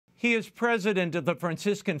He is president of the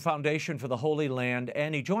Franciscan Foundation for the Holy Land,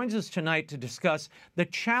 and he joins us tonight to discuss the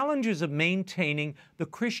challenges of maintaining the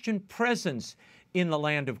Christian presence in the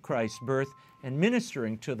land of Christ's birth and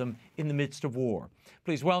ministering to them in the midst of war.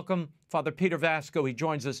 Please welcome Father Peter Vasko. He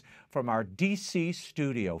joins us from our D.C.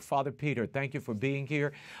 studio. Father Peter, thank you for being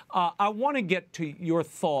here. I want to get to your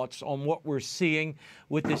thoughts on what we're seeing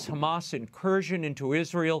with this Hamas incursion into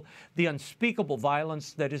Israel, the unspeakable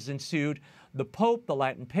violence that has ensued. The Pope, the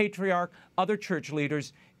Latin Patriarch, other church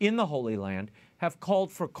leaders in the Holy Land have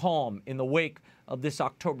called for calm in the wake of this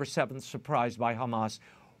October 7th surprise by Hamas.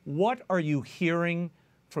 What are you hearing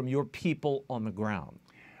from your people on the ground?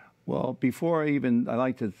 Well, I'd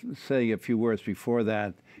like to say a few words before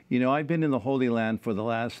that. You know, I've been in the Holy Land for the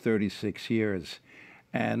last 36 years,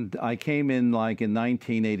 and I came in like in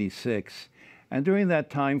 1986. And during that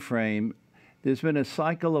time frame, there's been a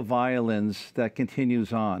cycle of violence that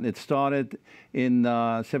continues on. It started in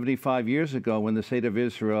 75 years ago when the state of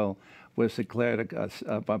Israel was declared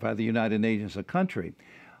by the United Nations a country.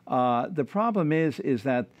 The problem is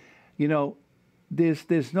that, you know,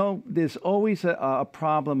 there's always a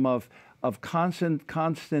problem of constant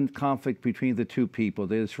conflict between the two people,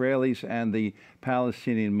 the Israelis and the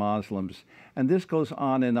Palestinian Muslims, and this goes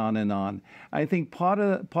on and on and on. I think part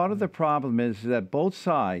of the problem is that both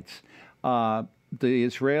sides, the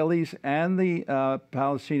Israelis and the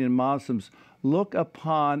Palestinian Muslims, look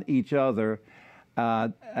upon each other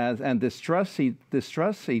and distrust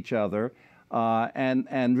each other.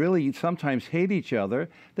 And really sometimes hate each other,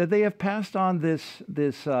 that they have passed on this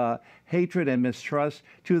hatred and mistrust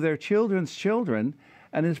to their children's children,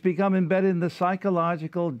 and it's become embedded in the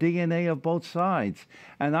psychological DNA of both sides.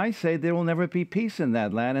 And I say there will never be peace in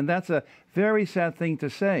that land, and that's a very sad thing to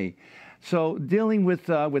say. So dealing with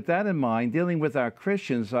that in mind, dealing with our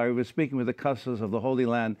Christians, I was speaking with the customs of the Holy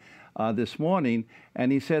Land this morning,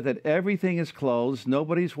 and he said that everything is closed.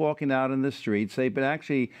 Nobody's walking out in the streets. They've been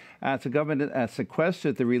actually, as the government has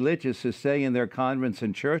sequestered the religious to stay in their convents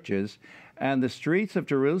and churches, and the streets of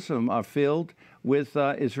Jerusalem are filled with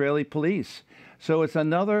Israeli police. So it's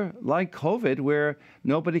another, like COVID, where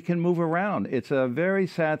nobody can move around. It's a very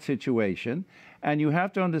sad situation. And you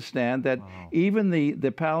have to understand that even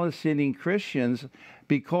the Palestinian Christians,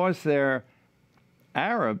 because they're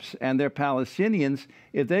Arabs and they're Palestinians,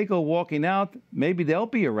 if they go walking out, maybe they'll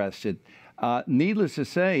be arrested. Needless to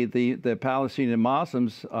say, the Palestinian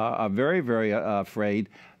Muslims are very, very afraid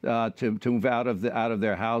to move out of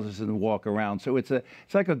their houses and walk around. So it's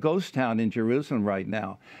like a ghost town in Jerusalem right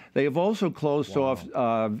now. They have also closed off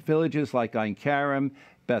villages like Ein Kerem,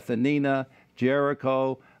 Beth Anina,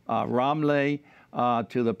 Jericho, Ramleh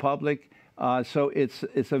to the public. So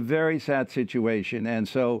it's a very sad situation. And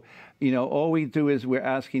so, you know, all we do is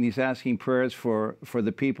he's asking prayers for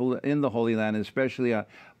the people in the Holy Land, especially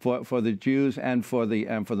for the Jews and for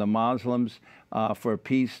the Muslims, for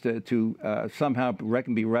peace to somehow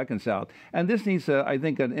be reconciled. And this needs, I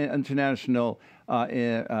think, an international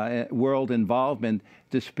world involvement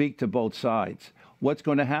to speak to both sides. What's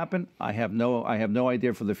going to happen? I have no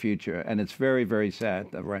idea for the future, and it's very, very sad,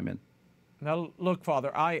 Raymond. Now, look,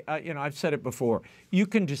 Father, I've said it before. You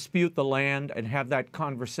can dispute the land and have that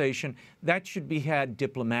conversation. That should be had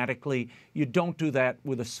diplomatically. You don't do that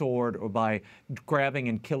with a sword or by grabbing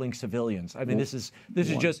and killing civilians. I mean, this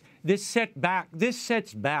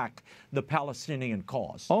sets back the Palestinian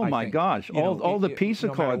cause. Oh my gosh! All the peace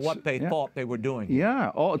accords. No matter what they thought they were doing. Yeah.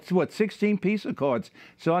 It's 16 peace accords,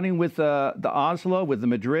 starting with the Oslo, with the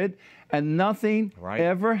Madrid. And nothing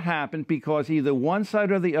ever happened because either one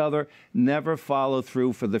side or the other never followed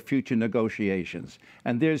through for the future negotiations.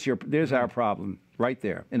 And there's our problem right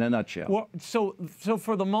there in a nutshell. Well, so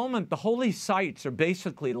for the moment, the holy sites are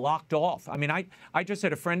basically locked off. I mean, I just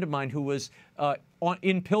had a friend of mine who was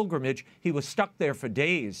in pilgrimage. He was stuck there for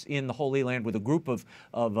days in the Holy Land with a group of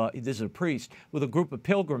this is a priest, with a group of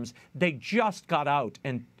pilgrims. They just got out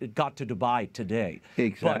and got to Dubai today.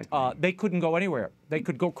 Exactly. But they couldn't go anywhere. They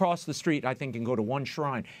could go across the street, I think, and go to one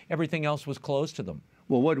shrine. Everything else was closed to them.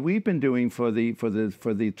 Well, what we've been doing for the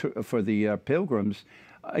pilgrims,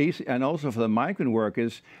 and also for the migrant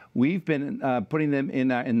workers, we've been putting them in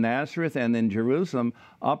Nazareth and in Jerusalem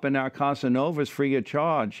up in our Casa Novas free of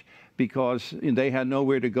charge, because they had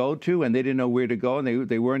nowhere to go to, and they didn't know where to go, and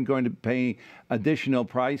they weren't going to pay additional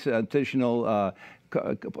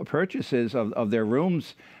purchases of their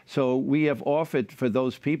rooms. So we have offered for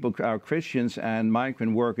those people, our Christians and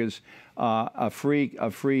migrant workers, a free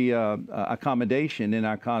accommodation in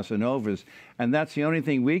our Casa Novas, and that's the only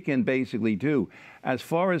thing we can basically do. As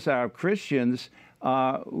far as our Christians,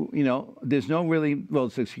 there's no really,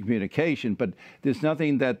 well, it's communication, but there's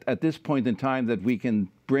nothing that at this point in time that we can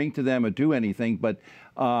bring to them or do anything. But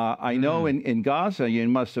I know in Gaza, you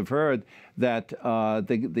must have heard that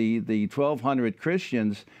the 1,200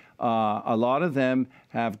 Christians, a lot of them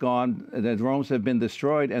have gone, the homes have been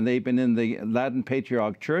destroyed, and they've been in the Latin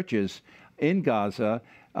Patriarch churches in Gaza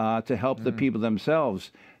to help the people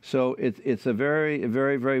themselves. So it's a very,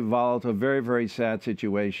 very, very volatile, very, very sad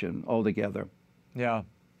situation altogether. Yeah.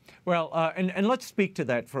 Well, and let's speak to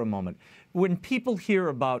that for a moment. When people hear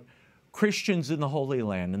about Christians in the Holy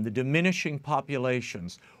Land and the diminishing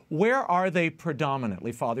populations, where are they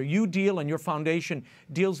predominantly, Father? You deal, and your foundation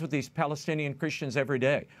deals with these Palestinian Christians every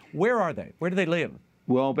day. Where are they? Where do they live?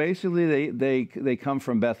 Well, basically, they come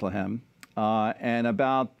from Bethlehem, and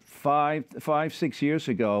about 6 years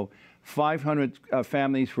ago, 500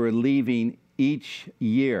 families were leaving each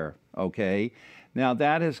year. Okay, now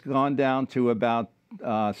that has gone down to about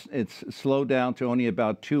it's slowed down to only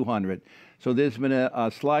about 200. So there's been a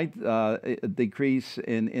slight decrease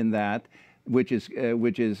in that, which is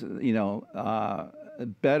you know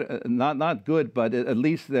better, not good, but at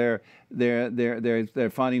least they're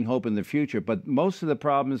finding hope in the future. But most of the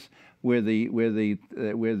problems where the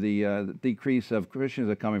decrease of Christians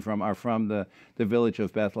are coming from are from the village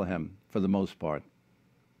of Bethlehem for the most part,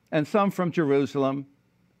 and some from Jerusalem.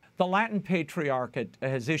 The Latin Patriarchate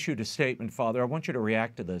has issued a statement, Father. I want you to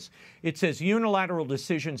react to this. It says, unilateral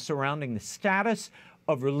decisions surrounding the status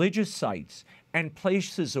of religious sites and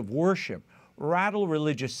places of worship rattle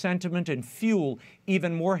religious sentiment and fuel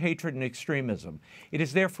even more hatred and extremism. It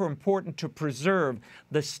is therefore important to preserve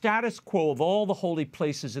the status quo of all the holy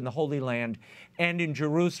places in the Holy Land and in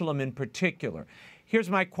Jerusalem in particular.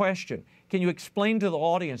 Here's my question. Can you explain to the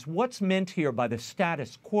audience what's meant here by the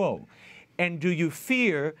status quo? And do you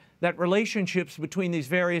fear that relationships between these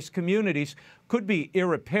various communities could be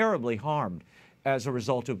irreparably harmed as a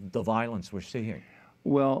result of the violence we're seeing?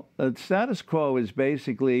 Well, the status quo is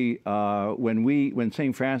basically when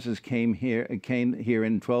St. Francis came here in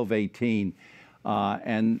 1218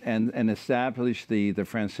 and established the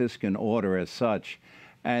Franciscan order as such.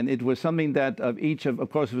 And it was something that of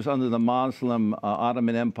course, it was under the Muslim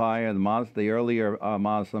Ottoman Empire, the earlier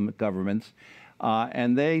Muslim governments.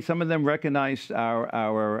 And some of them recognized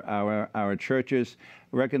our churches,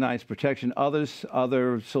 recognized protection. Other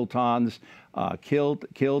sultans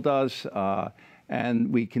killed us,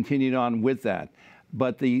 and we continued on with that.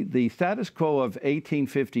 But the status quo of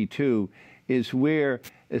 1852 is where,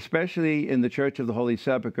 especially in the Church of the Holy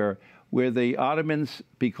Sepulchre, where the Ottomans,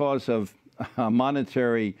 because of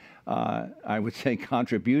monetary, I would say,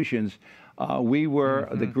 contributions, we were,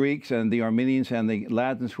 the Greeks and the Armenians and the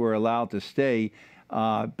Latins were allowed to stay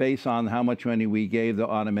based on how much money we gave the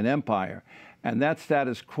Ottoman Empire. And that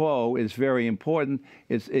status quo is very important.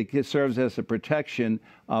 It serves as a protection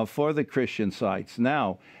for the Christian sites.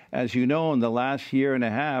 Now, as you know, in the last year and a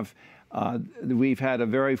half, we've had a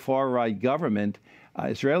very far-right government,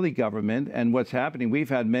 Israeli government, and what's happening, we've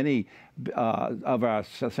had many of our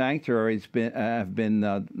sanctuaries have been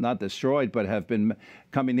not destroyed, but have been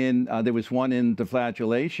coming in. There was one in the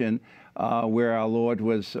Flagellation where our Lord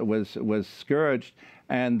was scourged,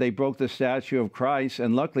 and they broke the statue of Christ.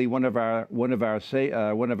 And luckily, one of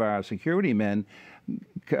our security men,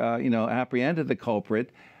 apprehended the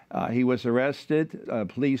culprit. He was arrested.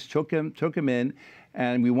 Police took him in,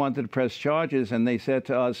 and we wanted to press charges. And they said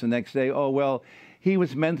to us the next day, "Oh well, he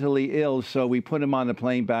was mentally ill, so we put him on a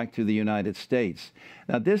plane back to the United States."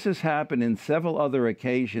 Now, this has happened in several other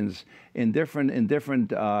occasions in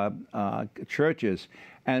different churches,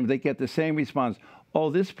 and they get the same response. "Oh,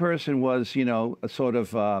 this person was, sort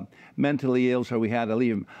of mentally ill, so we had to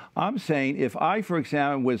leave him." I'm saying, if I, for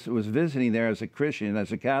example, was visiting there as a Christian,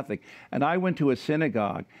 as a Catholic, and I went to a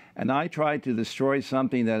synagogue and I tried to destroy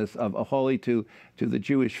something that is holy to the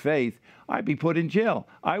Jewish faith, I'd be put in jail.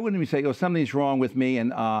 I wouldn't be saying, "Oh, something's wrong with me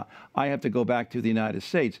and I have to go back to the United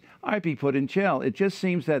States." I'd be put in jail. It just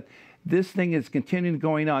seems that this thing is continuing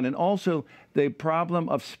going on, and also the problem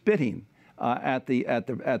of spitting at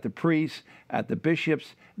the priests, at the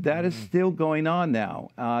bishops, that is still going on now.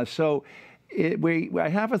 So I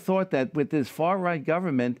have a thought that with this far-right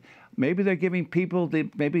government, maybe they're giving people,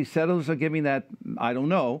 maybe settlers are giving that, I don't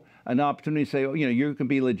know, an opportunity to say, "Oh, you can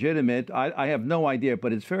be legitimate." I have no idea,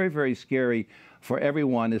 but it's very, very scary for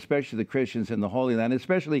everyone, especially the Christians in the Holy Land,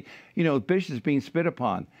 especially, bishops being spit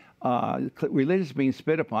upon, religious being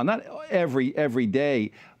spit upon, not every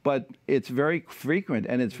day, but it's very frequent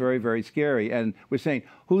and it's very, very scary. And we're saying,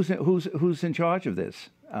 who's in charge of this?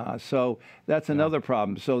 So that's another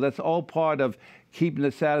problem. So that's all part of keeping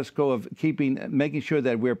the status quo, of making sure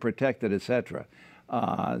that we're protected, etc.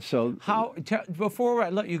 Before I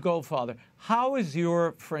let you go, Father, how is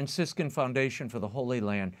your Franciscan Foundation for the Holy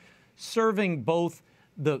Land serving both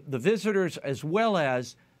the visitors as well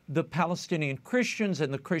as the Palestinian Christians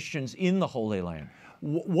and the Christians in the Holy Land?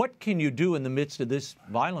 What can you do in the midst of this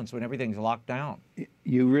violence when everything's locked down?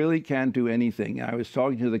 You really can't do anything. I was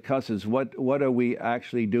talking to the Cusses, what are we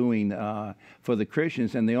actually doing for the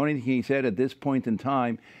Christians? And the only thing he said at this point in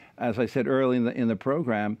time, as I said early in the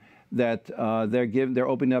program, that they're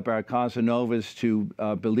opening up our Casa Novas to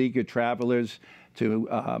beleaguered travelers, to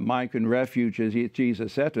migrant refugees,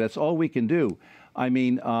 etc. That's all we can do. I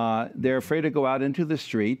mean, they're afraid to go out into the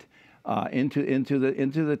street, into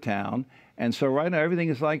the town, and so right now everything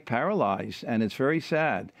is like paralyzed, and it's very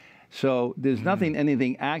sad. So there's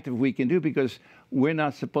anything active we can do because we're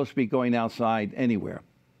not supposed to be going outside anywhere.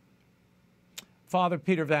 Father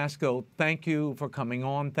Peter Vasko, thank you for coming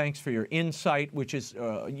on. Thanks for your insight, which is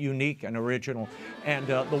unique and original, and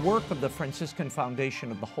the work of the Franciscan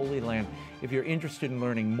Foundation of the Holy Land. If you're interested in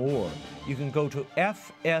learning more, you can go to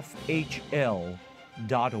ffhl.org.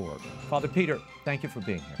 Father Peter, thank you for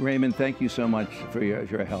being here. Raymond, thank you so much for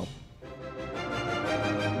your help.